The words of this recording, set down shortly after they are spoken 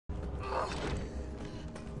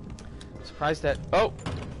surprised that... Oh!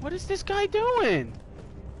 What is this guy doing?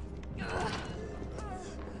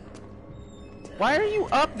 Why are you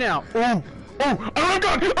up now? Oh! Oh! Oh my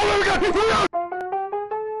god! Oh my god! Oh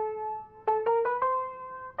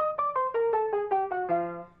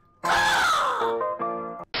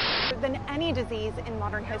my god! Than any disease in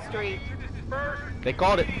modern history. They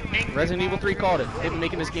called it. Resident Evil 3 called it. They've been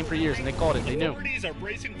making this game for years, and they called it. They knew. Authorities are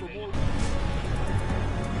bracing for more.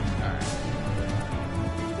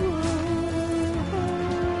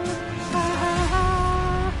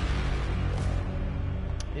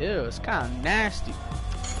 Ew, it's kind of nasty.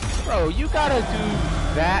 Bro, you gotta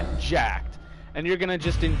do that jacked, and you're gonna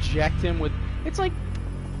just inject him with... It's like...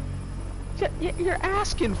 You're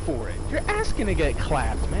asking for it. You're asking to get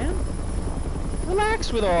clapped, man.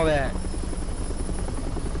 Relax with all that.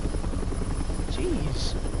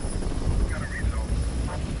 Jeez.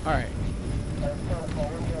 Alright.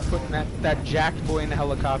 Putting that jacked boy in the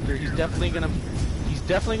helicopter. He's definitely gonna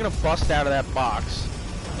bust out of that box.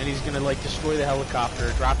 And he's gonna like destroy the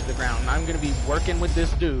helicopter, drop to the ground. And I'm gonna be working with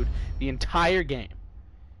this dude the entire game.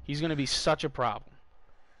 He's gonna be such a problem.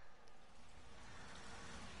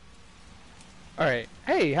 Alright.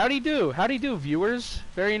 Hey, how'd he do? How'd he do, viewers?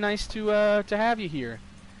 Very nice to have you here.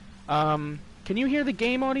 Can you hear the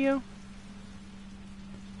game audio?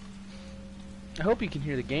 I hope you can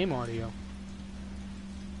hear the game audio.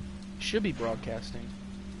 Should be broadcasting.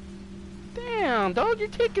 Damn, dog, you're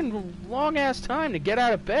taking a long-ass time to get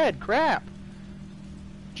out of bed. Crap.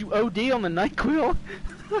 Did you OD on the NyQuil?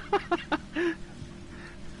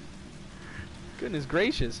 Goodness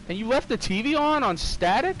gracious. And you left the TV on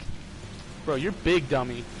static? Bro, you're big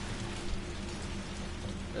dummy.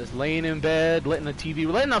 Just laying in bed, letting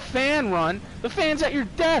the fan run. The fan's at your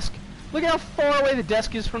desk. Look at how far away the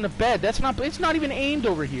desk is from the bed. It's not even aimed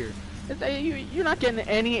over here. You're not getting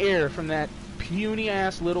any air from that puny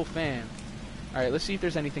ass little fan. Alright, let's see if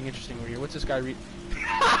there's anything interesting over here. What's this guy read?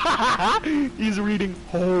 He's reading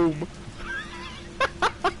Home.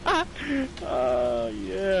 Oh,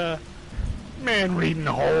 yeah. Man reading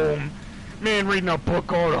Home. Man reading a book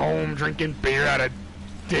called Home, drinking beer out of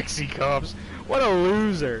Dixie cups. What a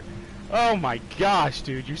loser. Oh my gosh,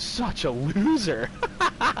 dude, you're such a loser.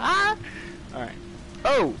 Alright.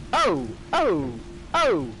 Oh, oh, oh,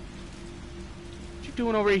 oh. What you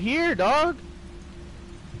doing over here, dog?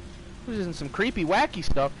 This isn't some creepy, wacky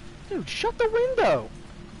stuff. Dude, shut the window.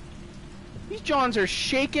 These Johns are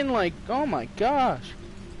shaking like, oh my gosh.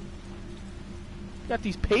 Got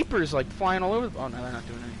these papers like flying all over. Oh no, they're not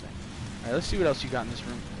doing anything. Alright, let's see what else you got in this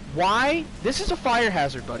room. Why? This is a fire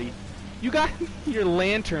hazard, buddy. You got your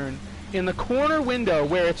lantern in the corner window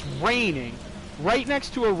where it's raining, right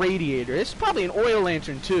next to a radiator. It's probably an oil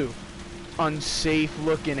lantern, too. Unsafe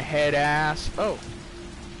looking head ass. Oh.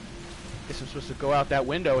 Guess I'm supposed to go out that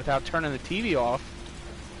window without turning the TV off.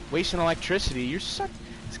 Wasting electricity. This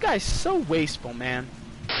guy's so wasteful, man.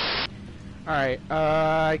 Alright,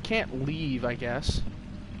 I can't leave, I guess.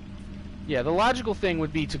 Yeah, the logical thing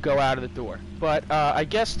would be to go out of the door. But, I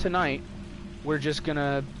guess tonight, we're just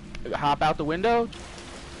gonna hop out the window.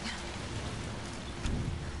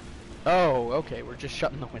 Oh, okay, we're just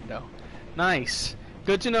shutting the window. Nice.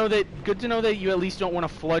 Good to know that you at least don't want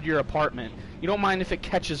to flood your apartment. You don't mind if it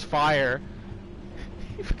catches fire.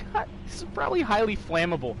 This is probably highly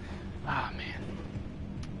flammable. Ah, man.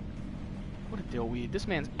 What a dillweed. This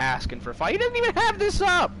man's asking for a fight. He doesn't even have this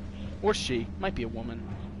up! Or she. Might be a woman.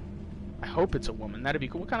 I hope it's a woman. That'd be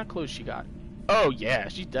cool. What kind of clothes she got? Oh, yeah,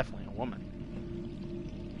 she's definitely a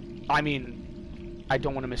woman. I mean, I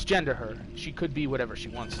don't want to misgender her. She could be whatever she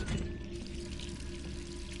wants to be.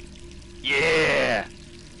 Yeah!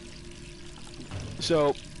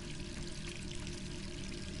 So,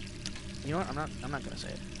 you know what? I'm not gonna say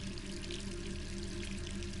it.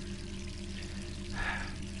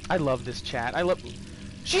 I love this chat.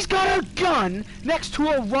 She's got a gun next to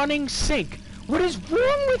a running sink. What is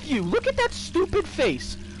wrong with you? Look at that stupid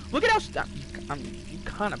face. Look at how you're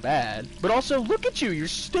kind of bad, but also look at you. You're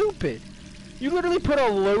stupid. You literally put a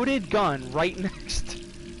loaded gun right next.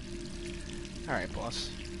 All right,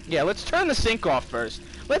 boss. Yeah, let's turn the sink off first.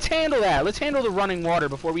 Let's handle that. Let's handle the running water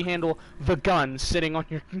before we handle the gun sitting on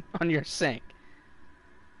your sink.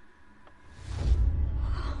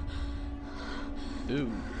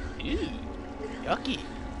 Ooh. Ew. Yucky.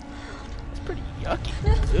 That's pretty yucky.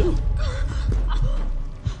 Ooh.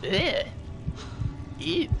 Ugh.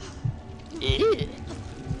 Ew. Ew.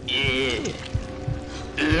 Ew.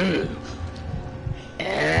 Ew.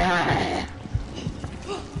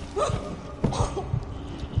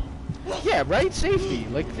 Yeah, right? Safety.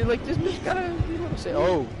 Like this bitch gotta, you know what I'm saying?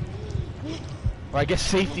 Oh. Well, I guess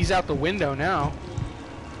safety's out the window now.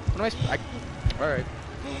 What am Alright.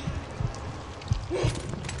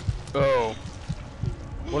 Oh.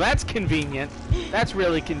 Well, that's convenient. That's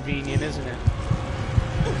really convenient, isn't it?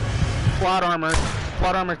 Plot armor.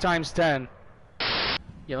 Plot armor times 10.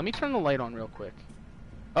 Yeah, let me turn the light on real quick.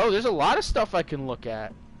 Oh, there's a lot of stuff I can look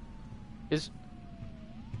at. Is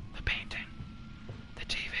the painting, the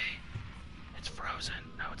TV, it's frozen.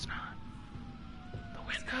 No, it's not. The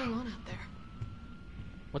window. What's going on out there?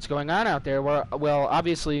 What's going on out there? Well,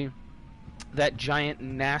 obviously, that giant,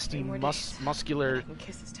 nasty, muscular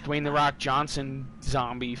Dwayne The Rock Johnson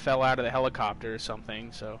zombie fell out of the helicopter or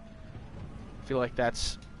something. So I feel like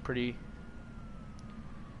that's pretty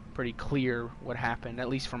clear what happened, at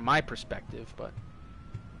least from my perspective. But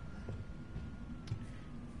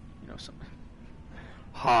you know, something.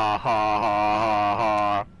 Ha ha ha ha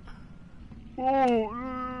ha.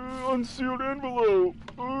 Oh, unsealed envelope.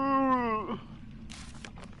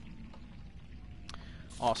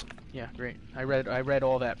 Awesome. Yeah, great. I read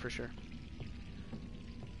all that for sure.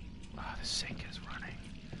 Oh, the sink is running.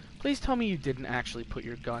 Please tell me you didn't actually put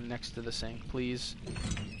your gun next to the sink, please.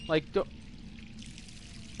 Like,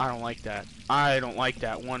 I don't like that. I don't like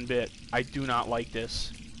that one bit. I do not like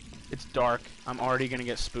this. It's dark. I'm already gonna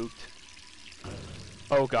get spooked.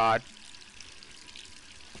 Oh god.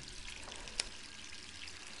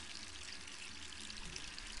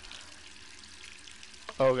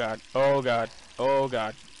 Oh god. Oh god. Oh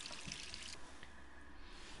god.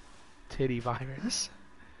 Titty virus.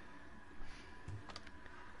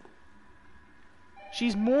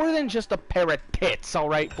 She's more than just a pair of tits,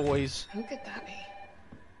 alright, boys? Who could that be?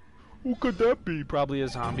 Who could that be? Probably a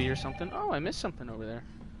zombie or something. Oh, I missed something over there.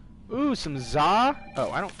 Ooh, some za.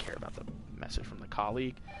 Oh, I don't care about the message from the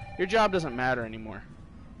colleague. Your job doesn't matter anymore.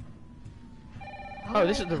 Oh,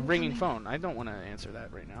 this is the ringing phone. I don't want to answer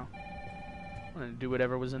that right now. I want to do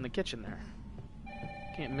whatever was in the kitchen there.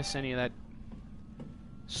 Can't miss any of that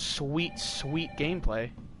sweet, sweet gameplay.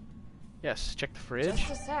 Yes, check the fridge.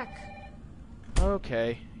 Just a sec.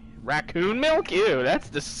 Okay. Raccoon milk? Ew, that's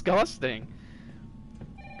disgusting.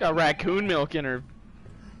 Got raccoon milk in her.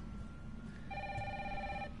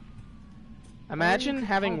 Imagine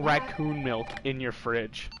having raccoon milk in your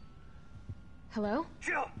fridge. Hello?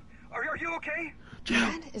 Jill, are you okay? Jill.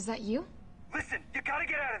 Dad, is that you? Listen, you gotta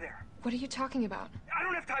get out of there. What are you talking about? I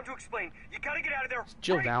don't have time to explain. You gotta get out of there.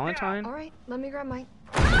 Jill right Valentine? All right, let me grab my...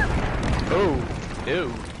 Oh,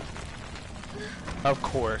 ew. Of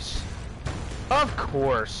course. Of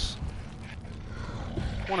course.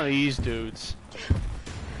 One of these dudes.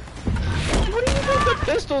 What do you think the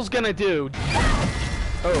pistol's gonna do?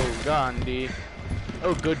 Oh, Gandhi.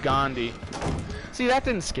 Oh, good Gandhi. See, that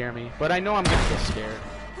didn't scare me, but I know I'm gonna get scared.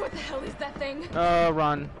 What the hell is that thing?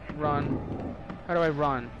 Run. Run. How do I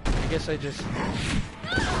run? I guess I just...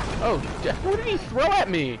 Oh, what did he throw at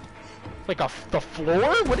me? Like the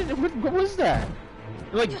floor? What was that?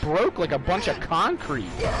 It like broke like a bunch of concrete.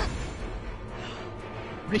 Where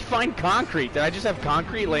did he find concrete? Did I just have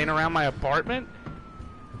concrete laying around my apartment?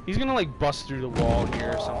 He's gonna like bust through the wall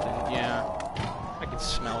here or something. Yeah. I can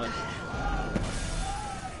smell it.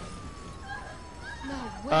 No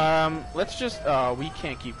way. Let's just... Oh, we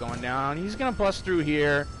can't keep going down. He's gonna bust through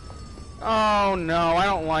here. Oh no, I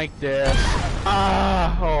don't like this.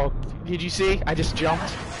 Oh, did you see? I just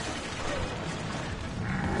jumped.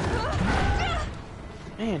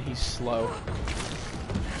 Man, he's slow.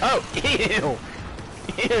 Oh, ew!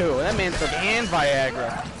 Ew, that man took hand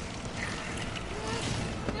Viagra.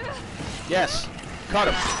 Yes, cut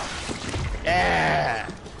him. Yeah.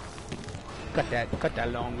 Cut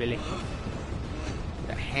that long, Willie.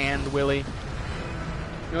 That hand, Willie.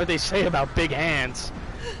 You know what they say about big hands?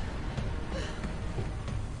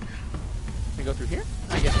 Can I go through here?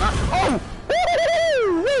 I guess not. Oh!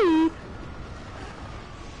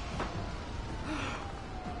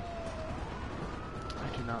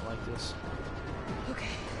 I do not like this.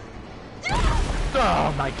 Okay.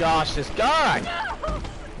 Oh my gosh, this guy!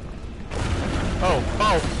 Oh,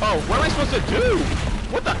 what am I supposed to do?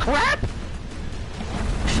 What the crap?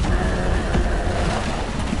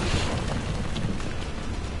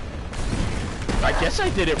 I guess I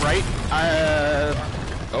did it right.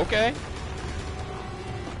 Okay.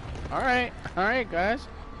 Alright, guys.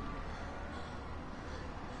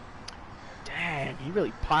 Dang, he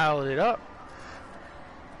really piled it up.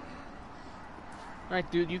 Alright,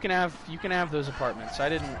 dude, you can have those apartments. I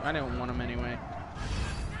didn't want them anyway.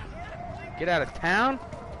 Get out of town?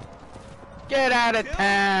 Get out of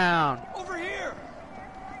town! Over here!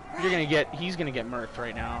 He's gonna get murked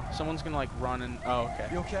right now. Someone's gonna like run and... Oh, okay.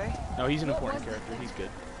 You okay? No, he's an important character. He's good.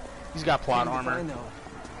 He's got plot armor.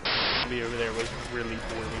 The over there was really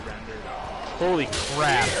poorly rendered. Holy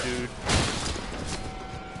crap, dude.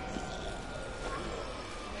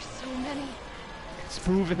 It's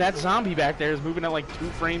moving. That zombie back there is moving at like 2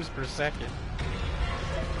 frames per second.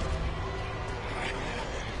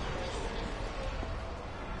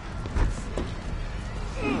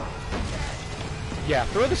 Yeah,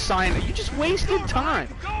 throw the sign. You just wasted time.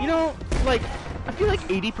 You know, like, I feel like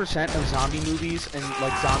 80% of zombie movies and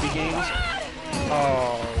like zombie games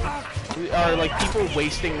are like people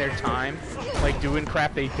wasting their time, like doing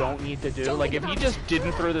crap they don't need to do. Like if he just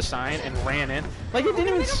didn't throw the sign and ran in, like it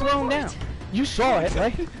didn't even slow him down. You saw it,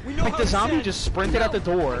 right? Like the zombie just sprinted out the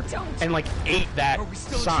door and like ate that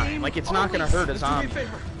sign. Like it's not gonna hurt a zombie.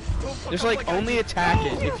 There's like only attack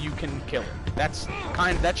it if you can kill it.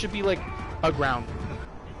 That should be like a ground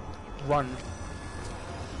run.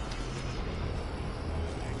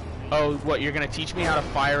 Oh, what, you're gonna teach me how to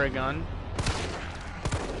fire a gun?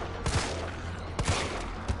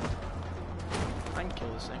 I can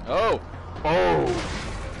kill this thing. Oh! Oh!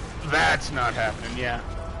 That's not happening, yeah.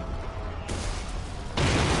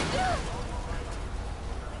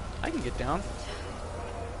 I can get down.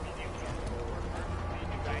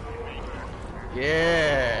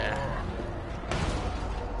 Yeah!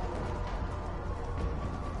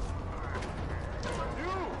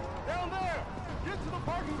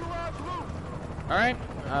 Alright,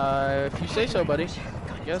 if you say so, buddy.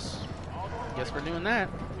 I guess we're doing that.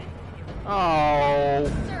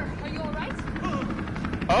 Oh. Sir, are you alright?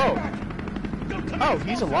 Oh. Oh,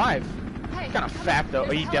 he's alive. Hey, Kind of fat though.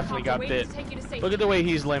 Oh, he definitely got bit. Look at the way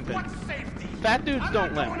he's limping. Fat dudes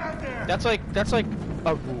don't limp. That's like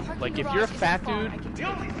a rule. Like if you're a fat dude,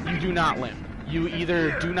 you do not limp. You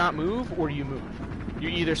either do not move or you move.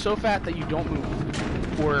 You're either so fat that you don't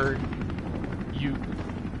move, or you.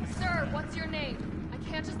 Sir, what's your name? I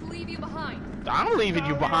can't just leave you behind. I'm leaving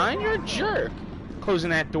you behind. You're a jerk. Closing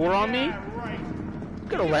that door on me.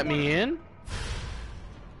 Could have let me in.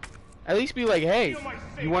 At least be like, hey,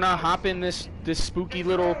 you want to hop in this spooky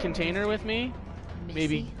little container with me?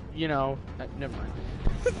 Maybe, you know, never mind.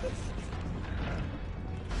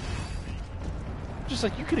 Just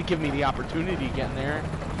like, you could have given me the opportunity to get in there.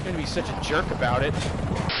 You're gonna be such a jerk about it.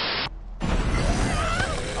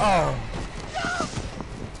 Oh.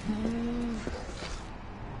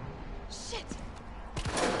 Shit.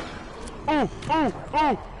 Oh, oh,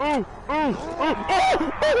 oh, oh, oh, oh,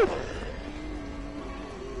 oh, oh.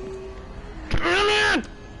 Come in!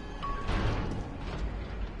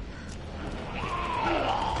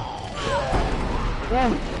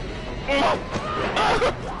 Oh. Oh.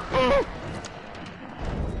 Oh. Oh.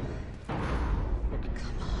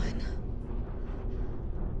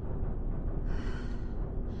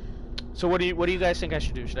 So what do you guys think I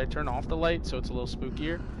should do? Should I turn off the light so it's a little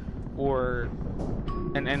spookier, or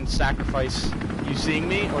and sacrifice you seeing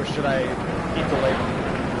me, or should I keep the light on?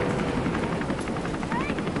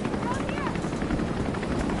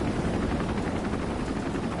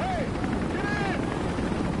 Hey, get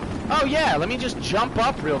in! Oh yeah, let me just jump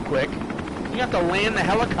up real quick. You have to land the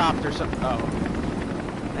helicopter. Oh,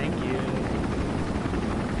 thank you.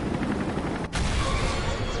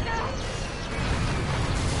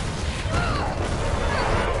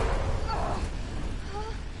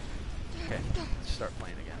 Start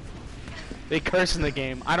playing again. They curse in the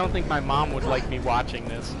game. I don't think my mom would like me watching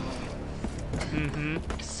this.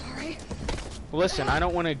 Sorry. Listen, I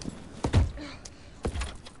don't want to...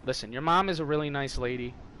 Listen, your mom is a really nice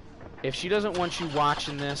lady. If she doesn't want you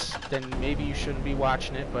watching this, then maybe you shouldn't be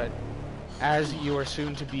watching it, but as your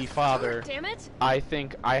soon-to-be father, Damn it. I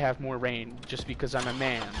think I have more reign just because I'm a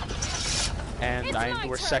man. And It's I my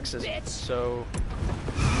endure turn, sexism, bitch. so...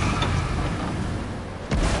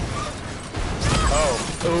 Oh,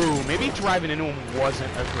 ooh, maybe driving into him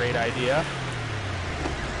wasn't a great idea.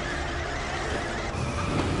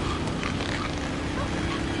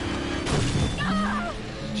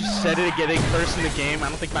 Just said it again, they curse in the game. I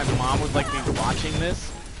don't think my mom would like me watching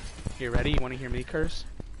this. You ready? You want to hear me curse?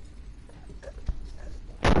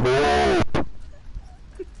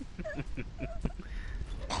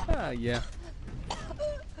 Yeah.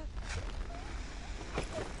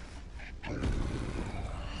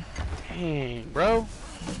 Dang, bro.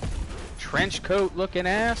 Trench coat looking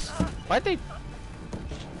ass. Why'd they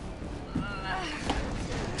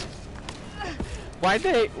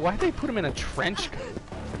put him in a trench coat?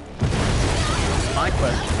 My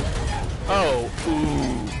question. Oh,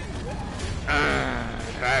 ooh.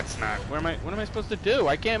 That's not. What am I supposed to do?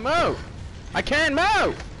 I can't move. I can't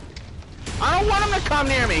move. I don't want him to come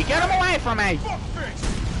near me. Get him away from me.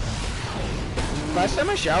 Last time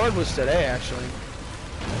I showered was today, actually.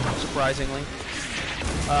 Surprisingly.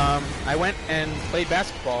 I went and played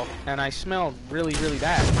basketball, and I smelled really, really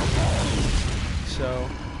bad. So,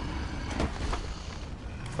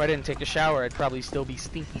 I didn't take a shower, I'd probably still be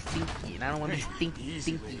stinky, and I don't want to be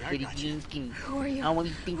stinky, pretty stinky. Who are you? I want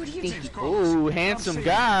to be What do you stinky. do? Oh, handsome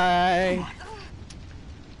guy.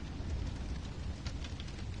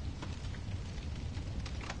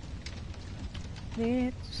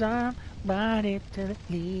 Need somebody to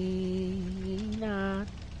lean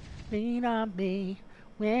on me.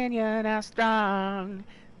 When you're not strong,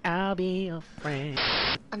 I'll be your friend.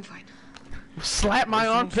 I'm fine. Slap my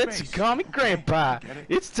armpits and call me Grandpa.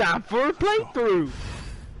 It's time for a playthrough.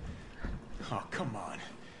 Oh, come on.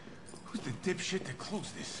 Who's the dipshit that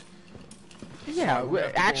closed this? Yeah,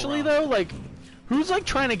 actually though, like, who's like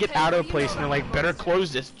trying to get out of a place and they're like, better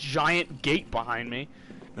close this giant gate behind me?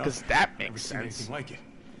 Because that makes sense. Anything like it.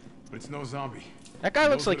 But it's no zombie. That guy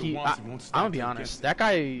looks like he. I'm I'm gonna be honest. That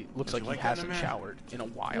guy looks like he hasn't showered in a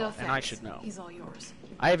while, No, and I should know. He's all yours.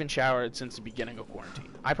 I haven't showered since the beginning of quarantine.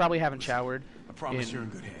 I probably haven't showered I promise you're in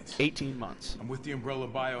good hands. 18 months. I'm with the Umbrella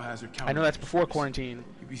Biohazard Counter. I know that's before quarantine.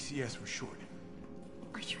 UBCS for short.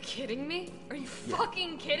 Are you kidding me? Are you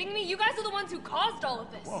fucking kidding me? You guys are the ones who caused all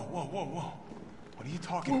of this. Whoa, whoa, whoa, whoa. What are you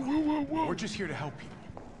talking about? We're just here to help people.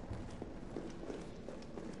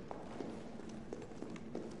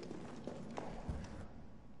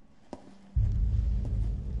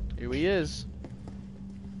 Here he is.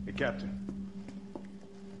 Hey, Captain.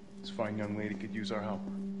 This fine young lady could use our help.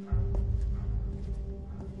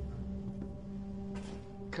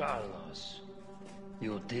 Carlos,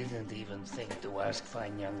 you didn't even think to ask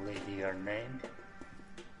fine young lady her name?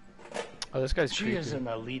 Oh, this guy's She creepy. is an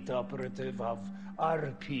elite operative of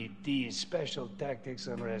RPD, Special Tactics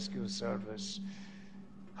and Rescue Service.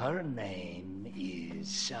 Her name is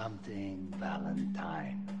something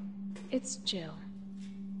Valentine. It's Jill.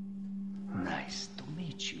 Nice to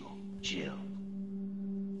meet you, Jill.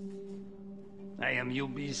 I am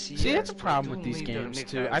UBC. See, that's a problem with these games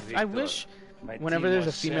too. I wish whenever there's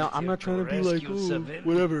a female, I'm not trying to be like, oh,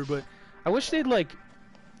 whatever, but I wish they'd like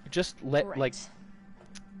just let Right. like,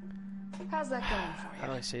 How's that going for how you?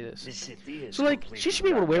 do I say this? The city is So like, she should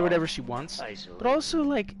be able to wear whatever she wants, isolated. but also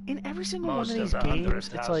like in every single one of Most these the games,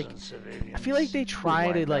 it's like 100,000 civilians I feel like they who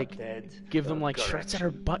try to wind up like dead give them or like shirts that are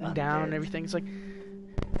correction, buttoned down and undead. everything. It's like,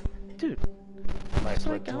 dude. My It's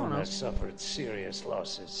like, I don't platoon know. has suffered serious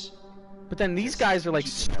losses. But then these guys are like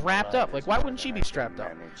strapped up. Like, why wouldn't she be strapped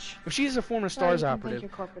up? If she's a former Stars you can operative,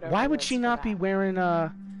 thank your corporate why would overlords she for not be that. wearing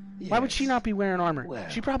Why would she not be wearing armor? Well,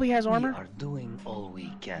 She probably has armor. We are doing all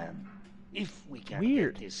we can. If we can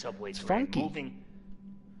Weird. get this subway It's train funky. moving,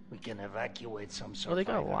 we can evacuate some survivors. Well, they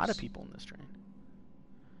got a lot of people in this train.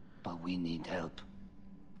 But we need help.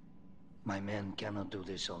 My men cannot do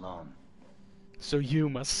this alone. So you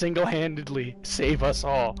must single-handedly save us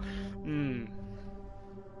all. Hmm.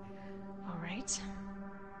 All right.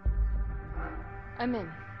 I'm in.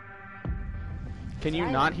 Can you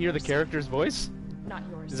not hear the character's voice? Not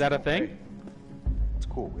yours. Is that a thing? It's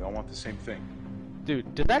cool. We all want the same thing.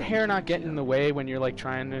 Dude, did that hair not get in the way when you're like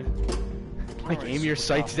trying to like aim your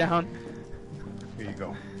sights down? Here you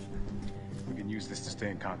go. We can use this to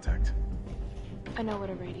stay in contact. I know what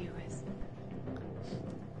a radio is.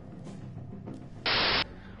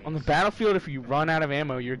 On the battlefield, if you run out of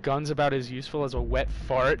ammo, your gun's about as useful as a wet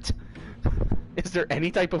fart. Is there any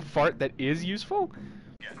type of fart that is useful?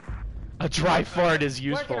 A dry fart is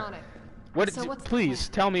useful. Working on it. What? So what's the Please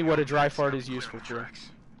plan? tell me what a dry fart is useful for.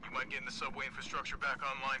 You mind getting the subway infrastructure back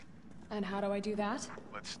online? And how do I do that?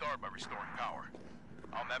 Let's start by restoring power.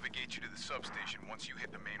 I'll navigate you to the substation once you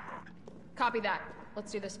hit the main road. Copy that.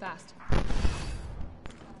 Let's do this fast.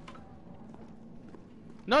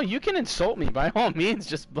 No, you can insult me by all means.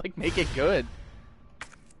 Just like make it good.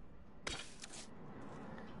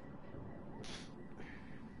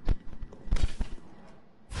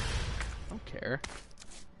 Don't care.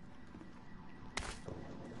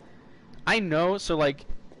 I know. So like,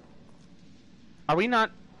 are we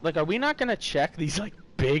not gonna check these like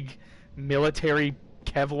big military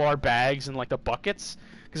Kevlar bags and like the buckets?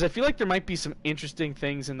 Because I feel like there might be some interesting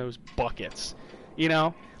things in those buckets. You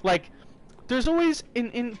know, like. There's always,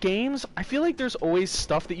 in games, I feel like there's always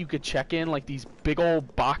stuff that you could check in, like these big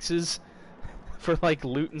old boxes for, like,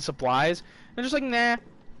 loot and supplies. I'm just like, nah,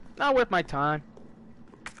 not worth my time.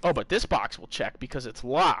 Oh, but this box will check because it's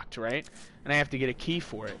locked, right? And I have to get a key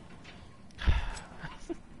for it.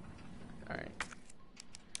 Alright.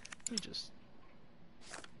 Let me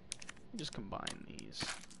just combine these.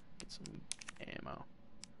 Get some ammo.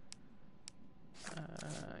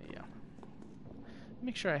 Yeah.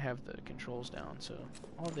 Make sure I have the controls down. So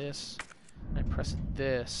all this, and I press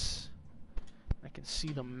this, I can see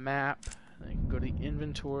the map. And I can go to the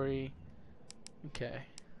inventory. Okay.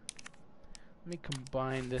 Let me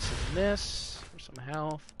combine this and this for some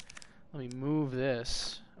health. Let me move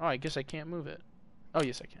this. Oh, I guess I can't move it. Oh,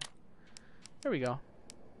 yes I can. There we go.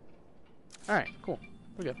 Alright, cool.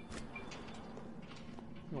 We're good.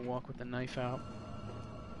 I'm gonna walk with the knife out.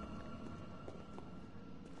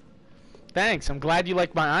 Thanks, I'm glad you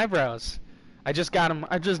like my eyebrows. I just got them.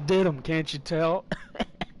 I just did them, can't you tell?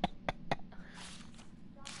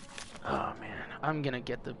 Oh man, I'm gonna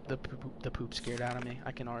get the poop scared out of me.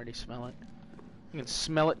 I can already smell it. I can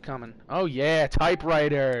smell it coming. Oh yeah,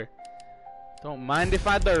 typewriter. Don't mind if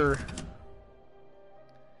I do.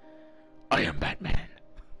 I am Batman.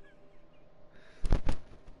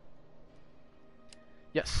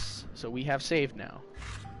 Yes, so we have saved now.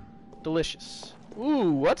 Delicious.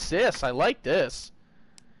 Ooh, what's this? I like this.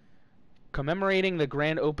 Commemorating the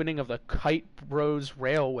grand opening of the Kite Bros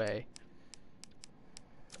Railway.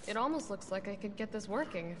 It almost looks like I could get this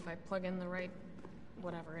working if I plug in the right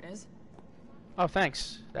whatever it is. Oh,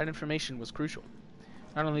 thanks. That information was crucial.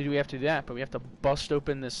 Not only do we have to do that, but we have to bust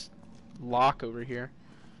open this lock over here.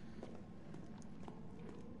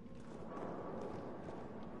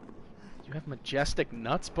 You have majestic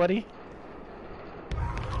nuts, buddy?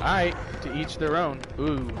 Alright, to each their own.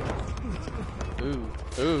 Ooh. Ooh.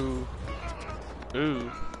 Ooh.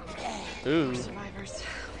 Ooh. Ooh. Survivors.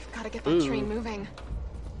 We've got to get that train moving.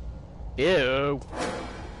 Ew.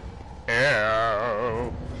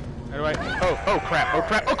 Ew. How do I... Oh crap, oh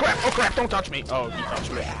crap, oh crap, oh crap, don't touch me. Oh, you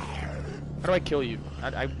touched me. How do I kill you?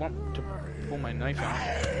 I want to pull my knife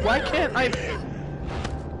out. Why can't I...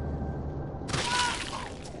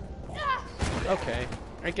 Okay,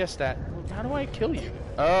 I guess that... How do I kill you?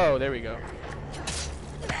 Oh, there we go.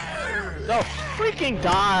 Oh, freaking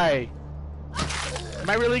die! Am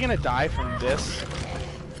I really gonna die from this?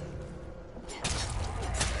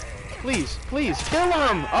 Please, please, kill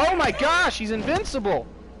him! Oh my gosh, he's invincible!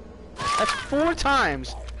 That's 4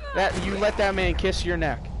 times that you let that man kiss your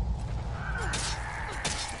neck.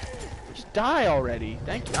 Just die already.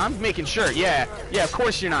 Thank you. I'm making sure. Yeah, of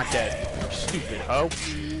course you're not dead. You stupid hoe.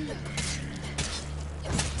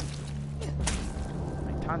 How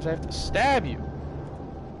many times I have to stab you?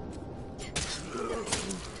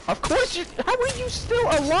 Of course you... How are you still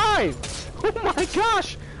alive? Oh my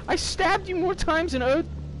gosh! I stabbed you more times than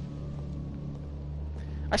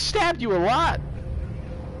I stabbed you a lot.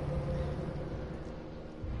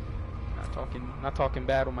 Not talking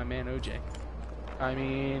bad on my man OJ. I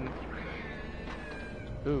mean,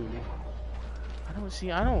 ooh. I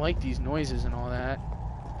don't like these noises and all that.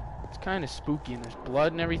 It's kind of spooky and there's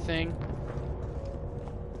blood and everything.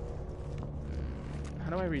 How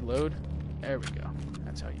do I reload? There we go.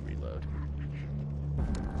 That's how you reload.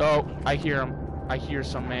 Oh, I hear him. I hear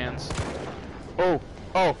some mans. Oh,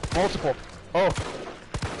 multiple. Oh.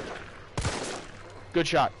 Good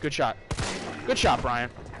shot, good shot. Good shot, Brian.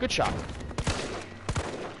 Good shot.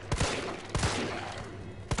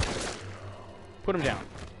 Put him down.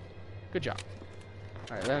 Good job.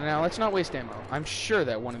 Alright, now let's not waste ammo. I'm sure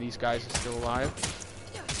that one of these guys is still alive.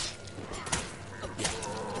 Yeah,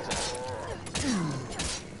 exactly.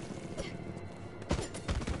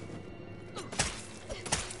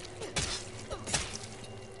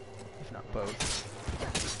 If not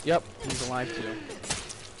both. Yep, he's alive too.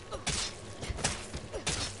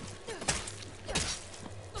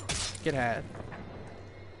 Get ahead.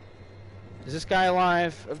 Is this guy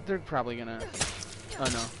alive? They're probably gonna... Oh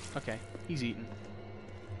no. Okay. He's eating.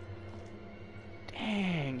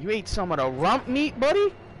 Dang, you ate some of the rump meat,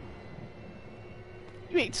 buddy?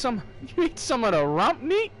 You ate some of the rump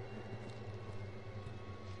meat?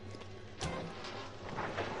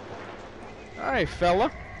 Alright,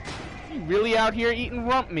 fella. You really out here eating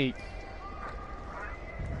rump meat?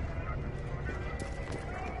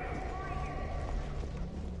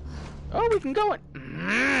 Oh, we can go in.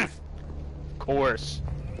 Of course.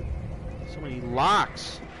 So many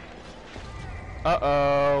locks.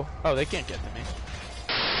 Uh-oh. Oh, they can't get to me.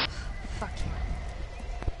 Fuck you.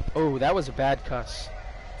 Oh, that was a bad cuss.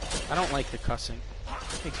 I don't like the cussing.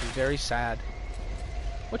 It makes me very sad.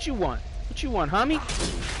 What you want? What you want, homie?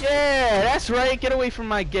 Yeah, that's right. Get away from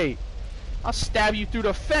my gate. I'll stab you through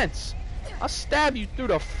the fence. I'll stab you through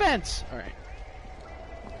the fence. Alright.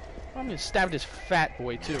 I'm gonna stab this fat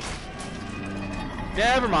boy, too.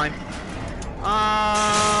 Never mind.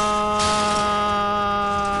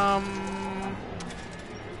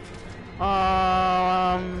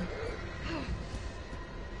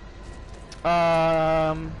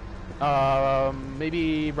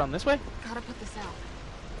 Maybe run this way? Gotta put this out.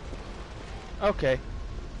 Okay.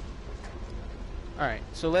 Alright,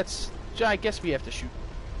 so let's... I guess we have to shoot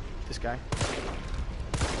this guy.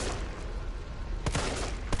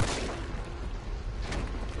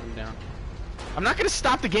 I'm not gonna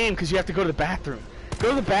stop the game because you have to go to the bathroom. Go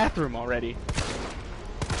to the bathroom already.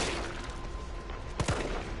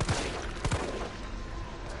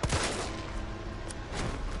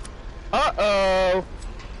 Uh-oh.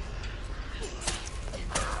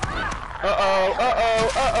 Uh-oh,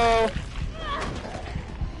 uh-oh, uh-oh.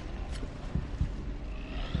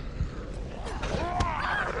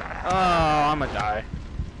 Oh, I'ma die.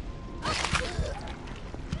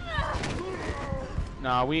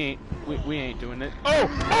 Nah, we ain't doing it. Oh!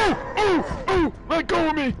 Oh! Oh! Oh! Let go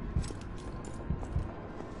of me!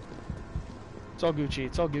 It's all Gucci,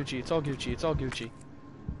 it's all Gucci, it's all Gucci, it's all Gucci.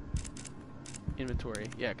 Inventory.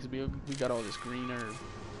 Yeah, because we got all this green herb.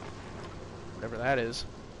 Whatever that is.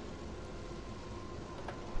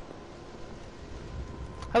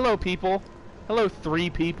 Hello, people. Hello, 3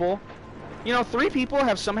 people. You know, 3 people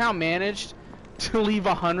have somehow managed to leave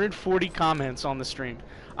 140 comments on the stream.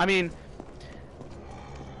 I mean,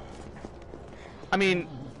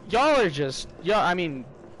 y'all are just, I mean,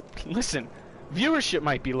 listen, viewership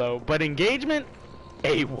might be low, but engagement,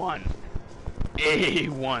 A1.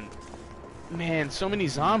 A1. Man, so many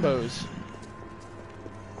zombos.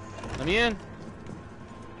 Let me in.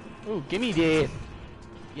 Ooh, gimme that.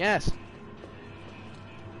 Yes.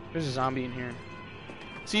 There's a zombie in here.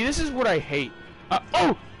 See, this is what I hate.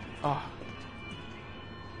 Oh! Oh.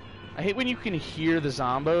 I hate when you can hear the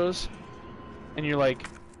zombos, and you're like,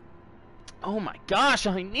 oh my gosh,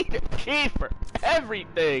 I need a key for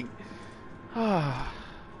everything.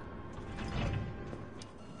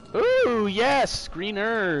 Ooh, yes, green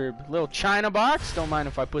herb. Little China box. Don't mind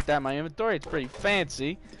if I put that in my inventory. It's pretty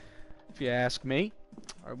fancy, if you ask me.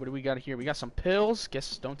 Alright, what do we got here? We got some pills.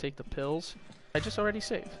 Guess don't take the pills. I just already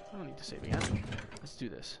saved. I don't need to save again. Let's do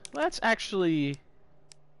this. Let's actually...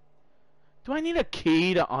 Do I need a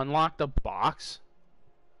key to unlock the box?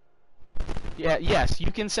 Yeah, yes,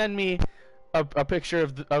 you can send me a picture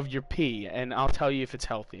of your pee, and I'll tell you if it's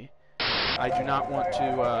healthy. I do not want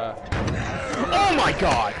to, Oh my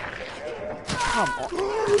god! Come on.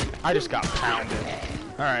 I just got pounded.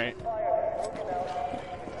 Alright.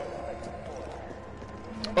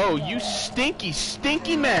 Oh, you stinky,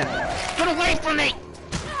 stinky men! Get away from me!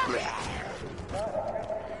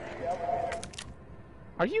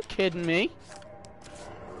 Are you kidding me?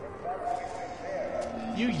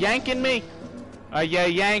 You yanking me? Are you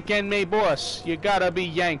yanking me, boss? You gotta be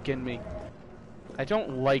yanking me. I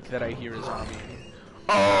don't like that I hear a zombie.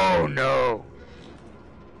 Oh no!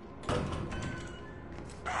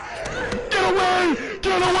 Get away!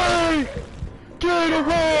 Get away! Get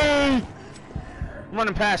away! I'm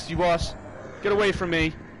running past you, boss. Get away from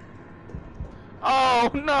me.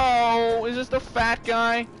 Oh no! Is this the fat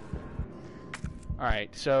guy?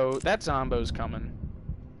 Alright, so that zombo's coming.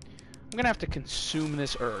 I'm gonna have to consume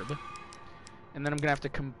this herb. And then I'm gonna have to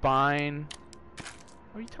combine...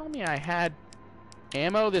 Are you telling me I had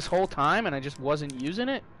ammo this whole time and I just wasn't using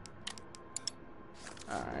it?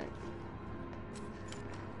 Alright.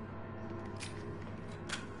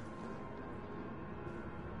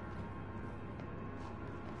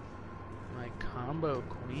 My combo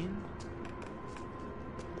queen?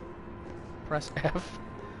 Press F.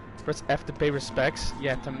 Press F to pay respects.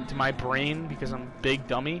 Yeah, to my brain because I'm a big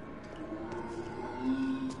dummy.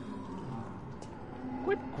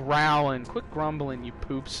 Quit growling. Quit grumbling, you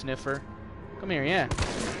poop sniffer. Come here, yeah.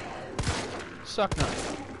 Suck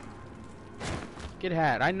nut. Get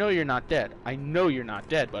had. I know you're not dead. I know you're not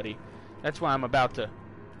dead, buddy. That's why I'm about to...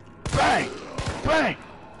 Bang! Bang!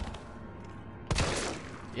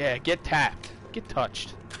 Yeah, get tapped. Get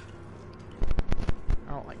touched.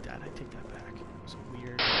 I don't like that. I take that back. It's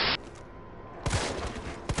weird.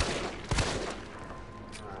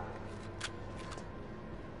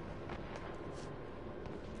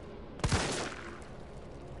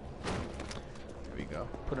 There we go.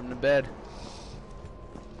 Put him to bed.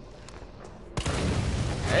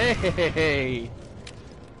 Hey!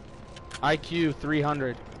 IQ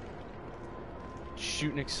 300.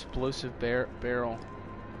 Shoot an explosive barrel.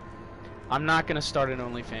 I'm not gonna start an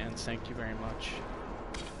OnlyFans, thank you very much.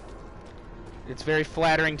 It's very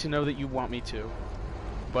flattering to know that you want me to,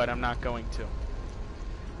 but I'm not going to.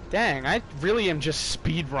 Dang, I really am just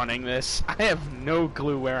speedrunning this. I have no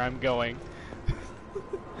clue where I'm going.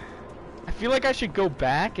 I feel like I should go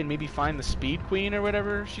back and maybe find the Speed Queen or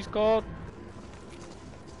whatever she's called.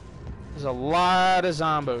 There's a lot of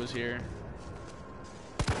zombos here.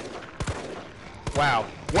 Wow.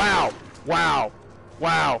 Wow. Wow.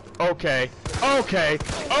 Wow. Okay. Okay.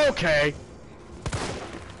 Okay.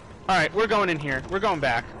 Alright, we're going in here. We're going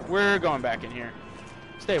back. We're going back in here.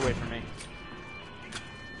 Stay away from me.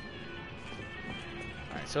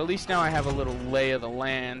 Alright, so at least now I have a little lay of the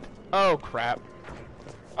land. Oh crap.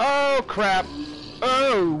 Oh crap.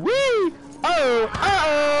 Oh wee. Oh.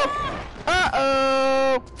 Uh-oh.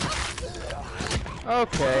 Uh-oh.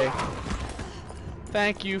 Okay.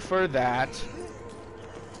 Thank you for that.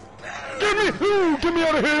 Get me! Ooh, get me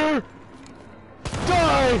out of here!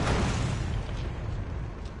 Die!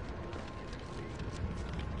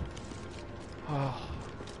 Oh.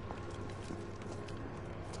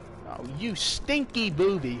 Oh, you stinky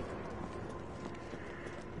booby.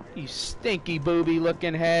 You stinky booby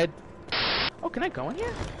looking head. Oh, can I go in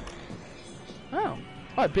here? Oh.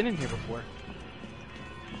 Oh, I've been in here before.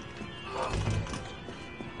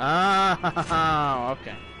 Ah,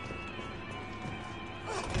 okay.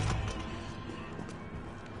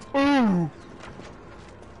 Ooh!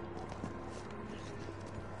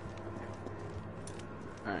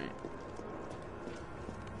 Alright.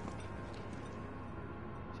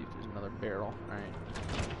 See if there's another barrel. Alright.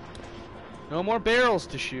 No more barrels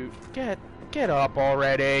to shoot. Get up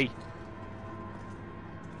already.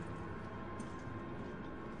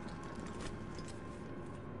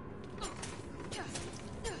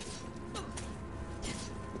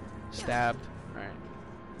 Stabbed. Alright.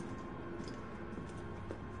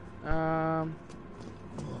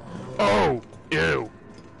 Oh! Ew!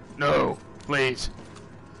 No! Please!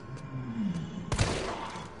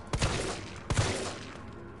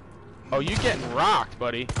 Oh, you getting rocked,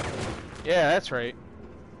 buddy. Yeah, that's right.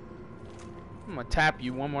 I'm gonna tap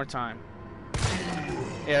you one more time.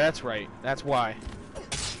 Yeah, that's right. That's why.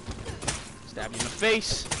 Stab you in the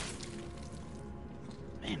face.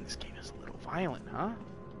 Man, this game is a little violent, huh?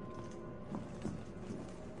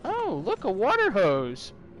 Oh, look, a water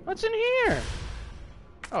hose. What's in here?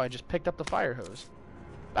 Oh, I just picked up the fire hose.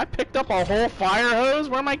 I picked up a whole fire hose?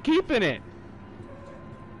 Where am I keeping it?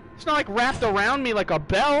 It's not like wrapped around me like a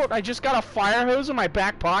belt. I just got a fire hose in my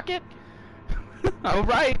back pocket?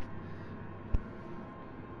 Alright.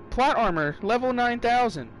 Plot armor, level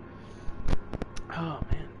 9,000. Oh,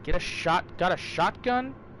 man. Got a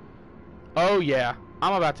shotgun? Oh, yeah.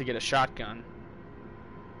 I'm about to get a shotgun.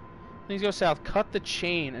 Things go south. Cut the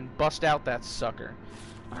chain and bust out that sucker.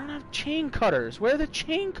 I don't have chain cutters. Where are the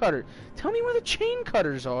chain cutters? Tell me where the chain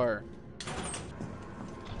cutters are.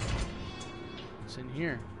 What's in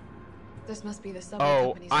here? This must be the subway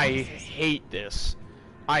company's I offices. hate this.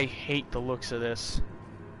 I hate the looks of this.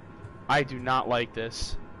 I do not like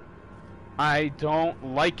this. I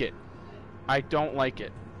don't like it. I don't like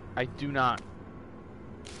it. I do not.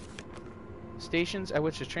 Stations at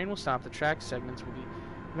which the train will stop, the track segments will be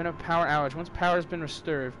given a power outage. Once power has been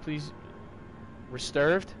restored, please...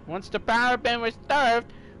 Restored? Once the power has been restored,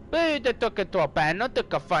 please took it to a panel,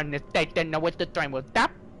 took a fun state, and know what the train will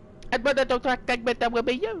stop. And but the track segment that will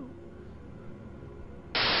be you.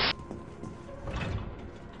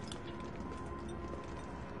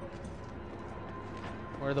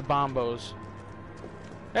 Where are the bombos?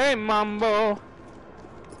 Hey, Mambo!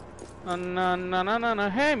 Na na na na na,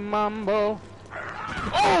 hey, Mambo!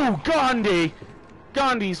 Oh, Gandhi!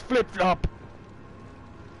 Gandhi's flip-flop!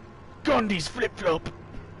 Gandhi's flip-flop!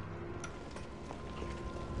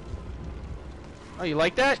 Oh, you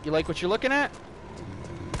like that? You like what you're looking at?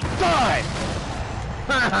 Die!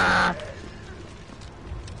 Haha!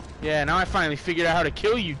 Yeah, now I finally figured out how to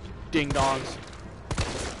kill you, ding-dongs.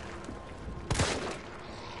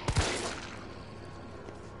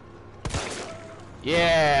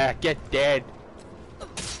 Yeah, get dead.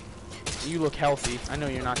 You look healthy. I know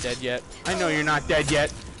you're not dead yet. I know you're not dead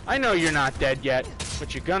yet. I know you're not dead yet.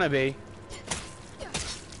 But you're gonna be.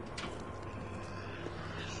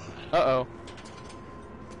 Uh-oh.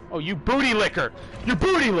 Oh, you booty licker! You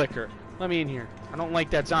booty licker! Let me in here. I don't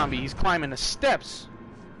like that zombie. He's climbing the steps.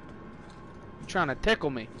 He's trying to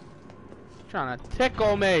tickle me. Trying to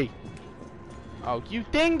tickle me. Oh, you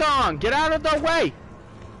ding-dong! Get out of the way!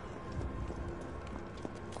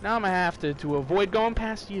 Now I'm gonna have to avoid going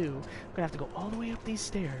past you, I'm gonna have to go all the way up these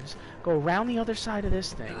stairs, go around the other side of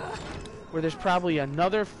this thing, where there's probably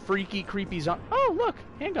another freaky, creepy zombie. Oh, look!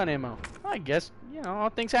 Handgun ammo. I guess, you know, all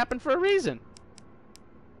things happen for a reason.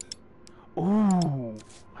 Ooh.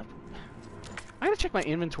 I gotta check my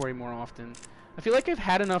inventory more often. I feel like I've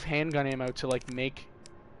had enough handgun ammo to, like, make...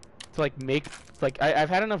 I've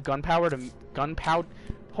had enough gunpowder to...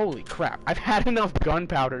 Holy crap. I've had enough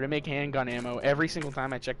gunpowder to make handgun ammo every single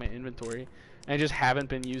time I check my inventory. And I just haven't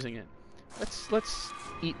been using it. Let's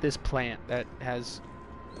eat this plant that has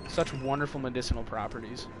such wonderful medicinal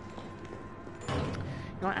properties. You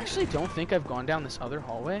know, I actually don't think I've gone down this other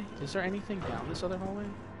hallway. Is there anything down this other hallway?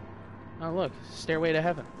 Oh, look. Stairway to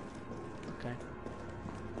heaven. Okay.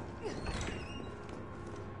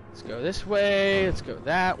 Let's go this way. Let's go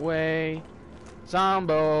that way.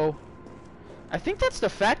 Zombo. I think that's the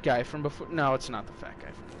fat guy from before. No, it's not the fat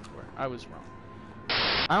guy from before. I was wrong.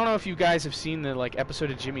 I don't know if you guys have seen the like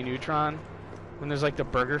episode of Jimmy Neutron when there's like the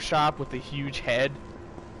burger shop with the huge head.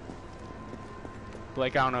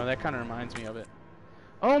 Like, I don't know, that kind of reminds me of it.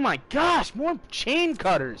 Oh my gosh, more chain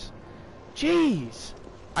cutters. Jeez.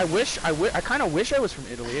 I kind of wish I was from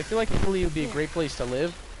Italy. I feel like Italy would be a great place to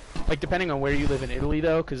live. Like, depending on where you live in Italy,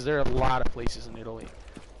 though, because there are a lot of places in Italy.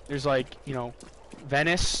 There's, like, you know,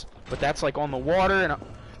 Venice, but that's, like, on the water, and...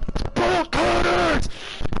 Bolt cutters!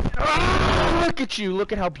 Oh, look at you!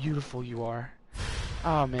 Look at how beautiful you are.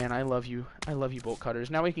 Oh, man, I love you. I love you, bolt cutters.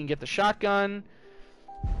 Now we can get the shotgun.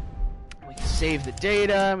 We can save the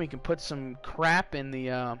data. We can put some crap in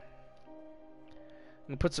the,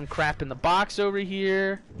 we can put some crap in the box over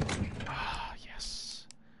here. Ah, yes.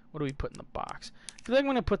 What do we put in the box? I feel like I'm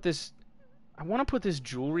gonna put this... I want to put this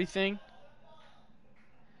jewelry thing.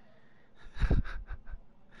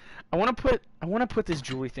 I want to put this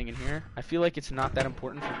jewelry thing in here. I feel like it's not that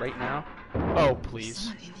important for right now. Oh, please.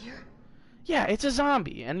 Someone in here? Yeah, it's a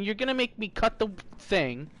zombie, and you're gonna make me cut the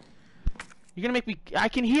thing. You're gonna make me... I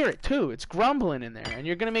can hear it, too. It's grumbling in there. And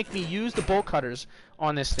you're gonna make me use the bolt cutters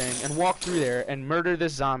on this thing and walk through there and murder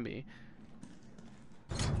this zombie.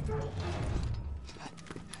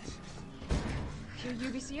 Here,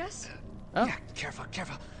 UBCS? Oh. Yeah, careful,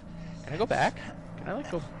 careful. Can I go back? Can I,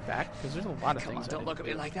 like, go back? Because there's a lot of Come things on, don't look at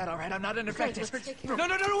me do. like that, all right? I'm not an Great, effect let's expert. take care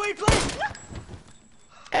No, wait, please!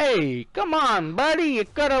 Hey, come on, buddy. You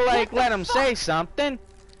gotta, like, let him say something.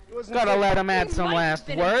 Gotta let him add some last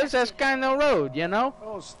words. That's kind of rude, you know?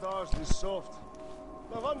 Oh, stars, this soft.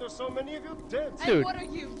 No wonder so many of you dead. Dude, And what are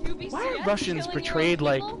you, UBCS? why are Russians Killing your portrayed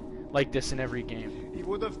own people? like this in every game? He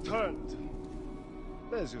would have turned.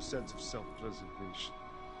 There's your sense of self-preservation.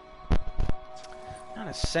 Not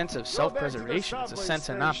a sense of Go self-preservation. back to It's the a sense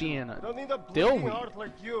of not subway being station. a Don't need a dill bleeding weed. heart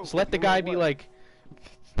like you. Just let the You guy know be what? like,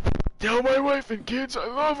 tell my wife and kids I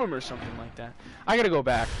love them, or something like that. I gotta go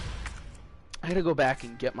back. I gotta go back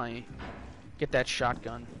and get that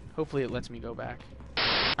shotgun. Hopefully it lets me go back.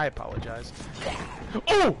 I apologize.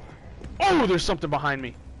 Oh! Oh, there's something behind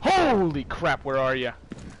me. Holy crap, where are you?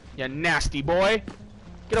 You nasty boy.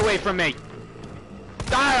 Get away from me.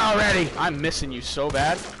 Die already! I'm missing you so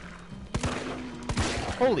bad.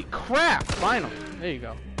 Holy crap, finally. There you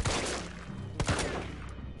go.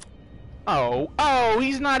 Oh,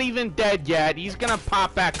 he's not even dead yet. He's gonna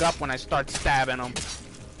pop back up when I start stabbing him.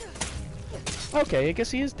 Okay, I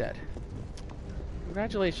guess he is dead.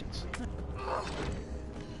 Congratulations.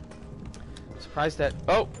 Surprised that...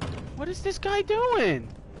 Oh! What is this guy doing?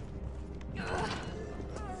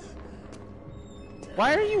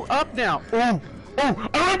 Why are you up now? Oh! Oh!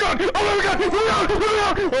 Oh my god! Oh my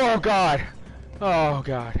god! Oh god! Oh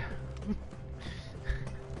god.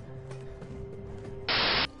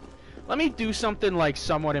 Let me do something like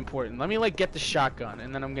somewhat important. Let me like get the shotgun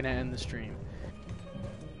and then I'm gonna end the stream.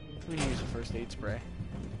 I'm gonna use a first aid spray.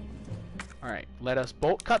 Alright, let us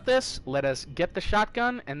bolt cut this, let us get the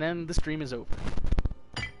shotgun, and then the stream is over.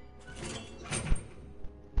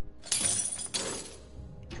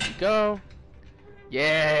 Here we go.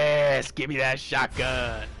 Yes! Give me that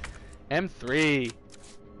shotgun! M3.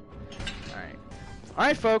 Alright.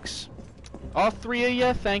 Alright, folks. All three of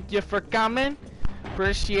you, thank you for coming.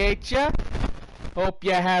 Appreciate ya. Hope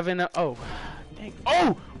you're having a... Oh. Dang.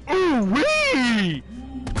 Oh! Ooh-wee!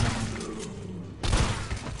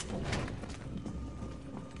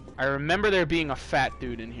 I remember there being a fat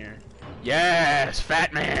dude in here. Yes!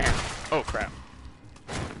 Fat man! Oh, crap.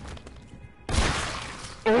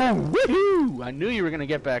 Oh, woohoo! I knew you were gonna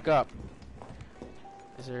get back up.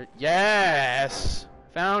 Is there... Yes!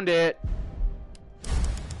 Found it.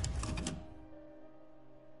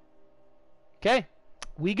 Okay.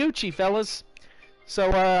 We Gucci, fellas.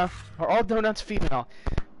 So, are all donuts female?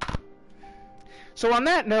 So on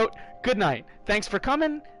that note, good night. Thanks for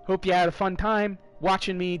coming. Hope you had a fun time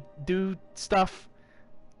watching me do stuff.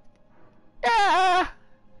 Yeah!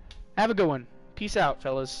 Have a good one. Peace out,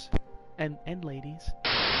 fellas. And ladies.